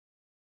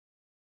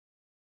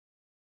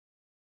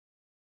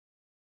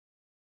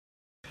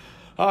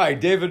Hi,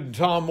 David and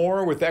Tom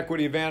Moore with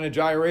Equity Advantage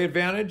IRA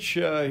Advantage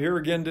here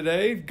again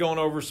today, going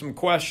over some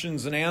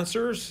questions and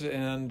answers,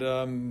 and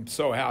I'm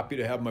so happy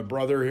to have my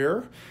brother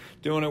here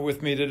doing it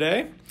with me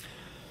today.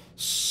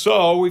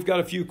 So we've got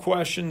a few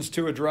questions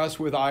to address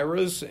with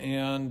IRAs,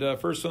 and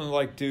first one I'd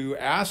like to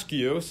ask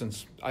you,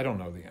 since I don't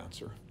know the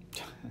answer,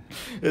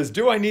 is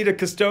do I need a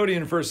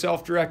custodian for a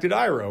self-directed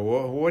IRA?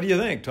 What do you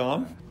think,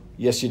 Tom?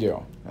 Yes, you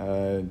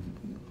do.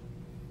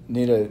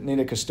 Need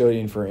a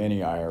custodian for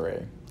any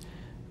IRA.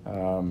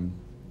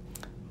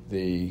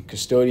 The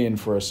custodian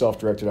for a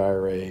self-directed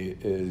IRA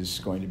is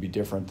going to be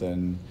different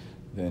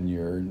than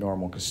your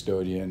normal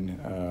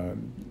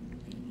custodian.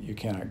 You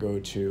cannot go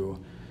to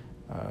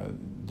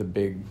the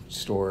big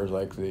stores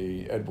like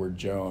the Edward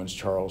Jones,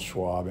 Charles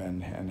Schwab,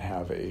 and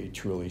have a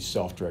truly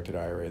self-directed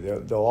IRA.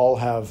 They'll all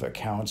have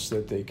accounts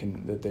that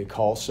they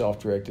call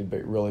self-directed,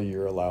 but really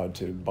you're allowed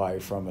to buy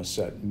from a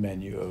set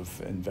menu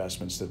of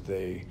investments that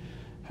they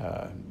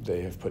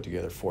have put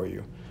together for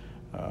you.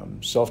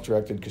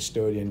 Self-directed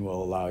custodian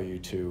will allow you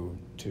to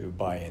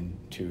buy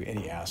into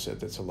any asset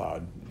that's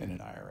allowed in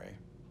an IRA.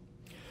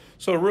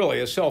 So really,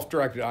 a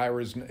self-directed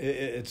IRA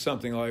it's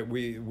something like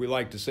we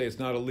like to say it's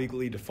not a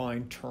legally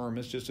defined term.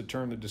 It's just a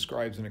term that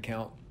describes an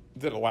account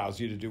that allows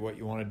you to do what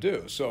you want to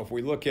do. So if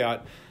we look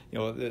at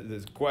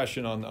the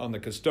question on the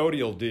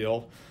custodial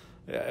deal,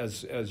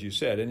 as you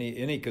said,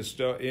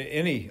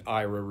 any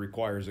IRA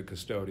requires a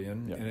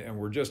custodian, yeah. and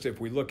we're just,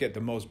 if we look at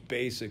the most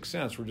basic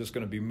sense, we're just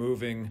going to be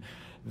moving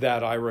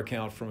that IRA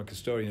account from a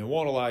custodian. It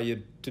won't allow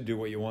you to do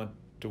what you want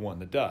to one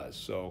that does.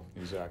 So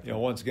exactly.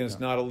 Once again, it's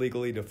not a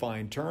legally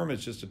defined term.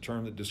 It's just a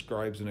term that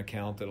describes an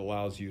account that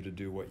allows you to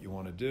do what you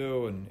want to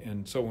do.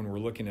 And so when we're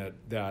looking at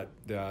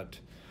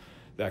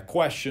that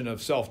question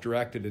of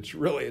self-directed,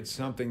 it's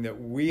something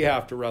that we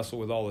have to wrestle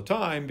with all the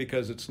time,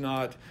 because it's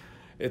not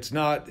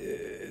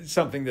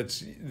something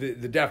that's the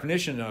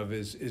definition of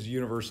is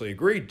universally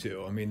agreed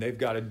to. I mean, they've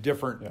got a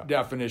different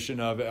definition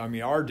of it. I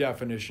mean, our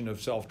definition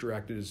of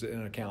self-directed is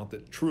an account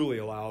that truly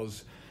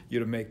allows you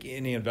to make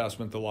any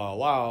investment the law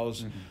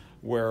allows, mm-hmm.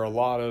 where a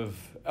lot of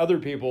other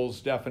people's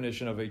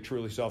definition of a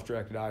truly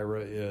self-directed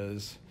IRA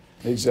is...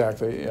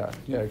 Exactly, yeah.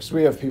 Because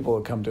we have people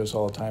that come to us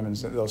all the time and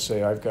they'll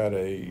say, I've got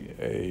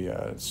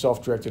a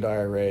self-directed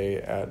IRA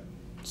at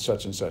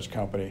such and such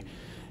company,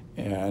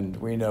 and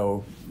we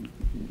know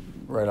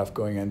right off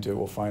going into it,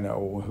 we'll find out,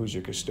 well, who's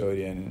your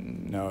custodian?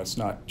 And no, it's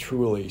not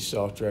truly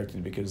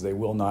self-directed, because they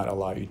will not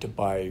allow you to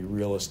buy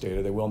real estate,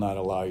 or they will not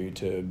allow you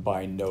to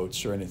buy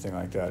notes or anything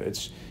like that.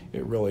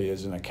 It really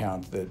is an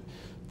account that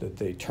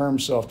they term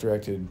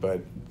self-directed,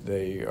 but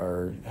they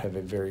have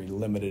a very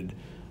limited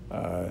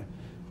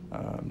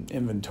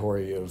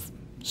inventory of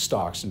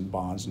stocks and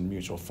bonds and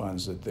mutual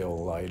funds that they'll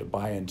allow you to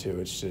buy into.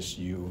 It's just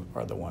you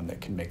are the one that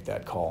can make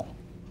that call.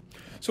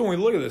 So when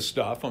we look at this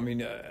stuff, I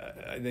mean,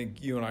 I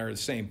think you and I are on the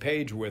same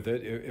page with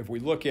it. If we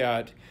look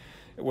at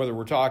whether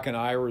we're talking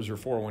IRAs or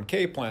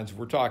 401k plans, if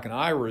we're talking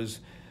IRAs,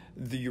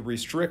 the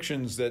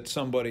restrictions that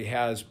somebody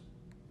has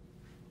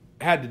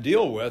had to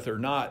deal with are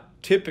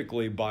not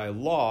typically by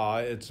law.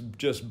 It's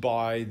just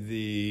by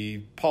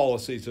the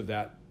policies of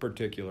that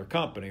particular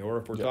company. Or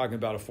if we're talking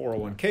about a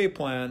 401k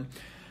plan,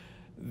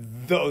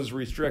 those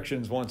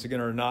restrictions, once again,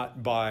 are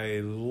not by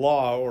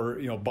law, or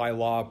by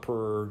law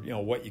per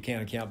what you can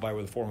and can't buy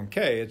with a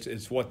 401k.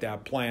 It's what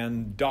that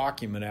plan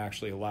document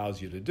actually allows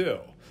you to do.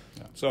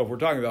 Yeah. So if we're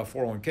talking about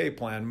 401k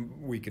plan,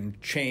 we can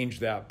change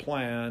that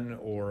plan,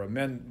 or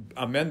amend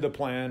the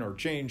plan, or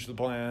change the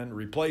plan,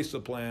 replace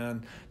the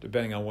plan,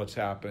 depending on what's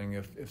happening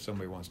if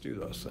somebody wants to do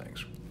those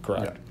things.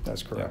 Correct. Yeah,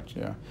 that's correct.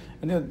 Yeah.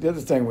 And the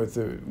other thing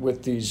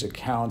with these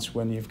accounts,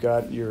 when you've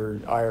got your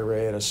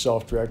IRA at a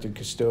self-directed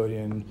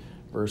custodian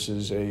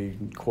versus a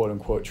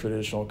quote-unquote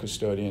traditional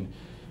custodian,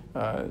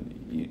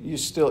 you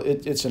still,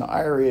 it's an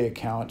IRA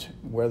account,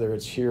 whether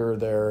it's here or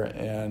there,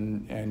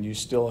 and you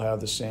still have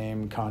the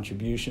same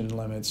contribution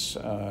limits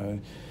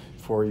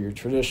for your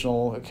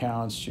traditional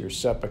accounts, your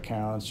SEP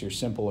accounts, your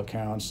simple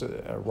accounts,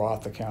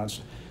 Roth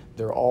accounts.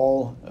 They're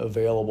all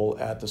available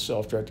at the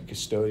self-directed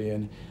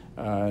custodian,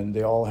 and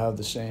they all have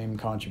the same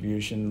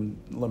contribution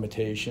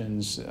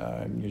limitations.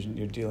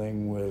 You're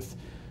dealing with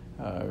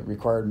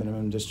required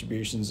minimum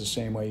distributions the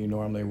same way you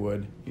normally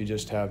would. You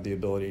just have the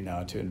ability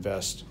now to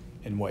invest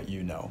in what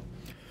you know.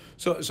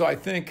 So I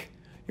think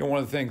one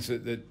of the things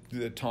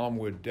that Tom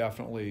would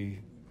definitely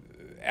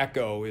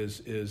echo is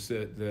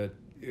that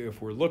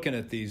if we're looking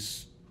at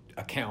these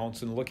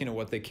accounts and looking at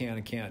what they can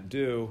and can't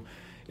do,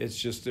 it's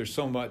just there's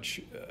so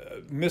much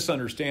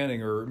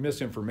misunderstanding or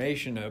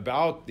misinformation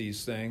about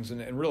these things,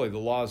 and really the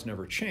laws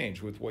never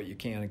changed with what you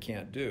can and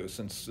can't do.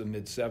 Since the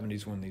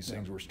mid-'70s when these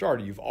things were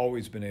started, you've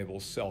always been able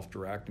to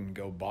self-direct and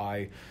go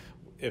buy,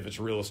 if it's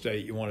real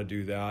estate, you want to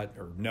do that,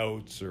 or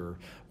notes, or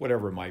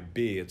whatever it might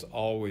be. It's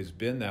always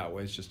been that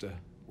way. It's just a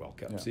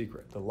well-kept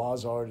secret. The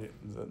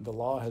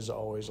law has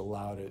always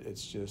allowed it.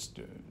 It's just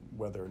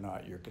whether or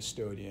not your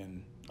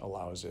custodian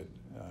allows it.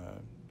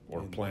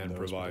 Or plan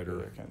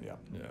provider. Yeah.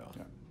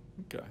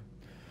 Okay.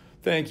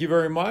 Thank you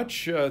very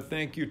much.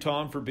 Thank you,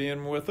 Tom, for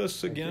being with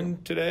us again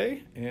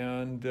today.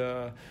 And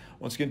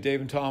once again,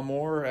 Dave and Tom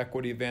Moore,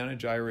 Equity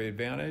Advantage, IRA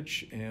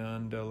Advantage,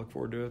 and look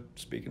forward to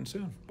speaking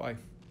soon. Bye.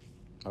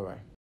 All right.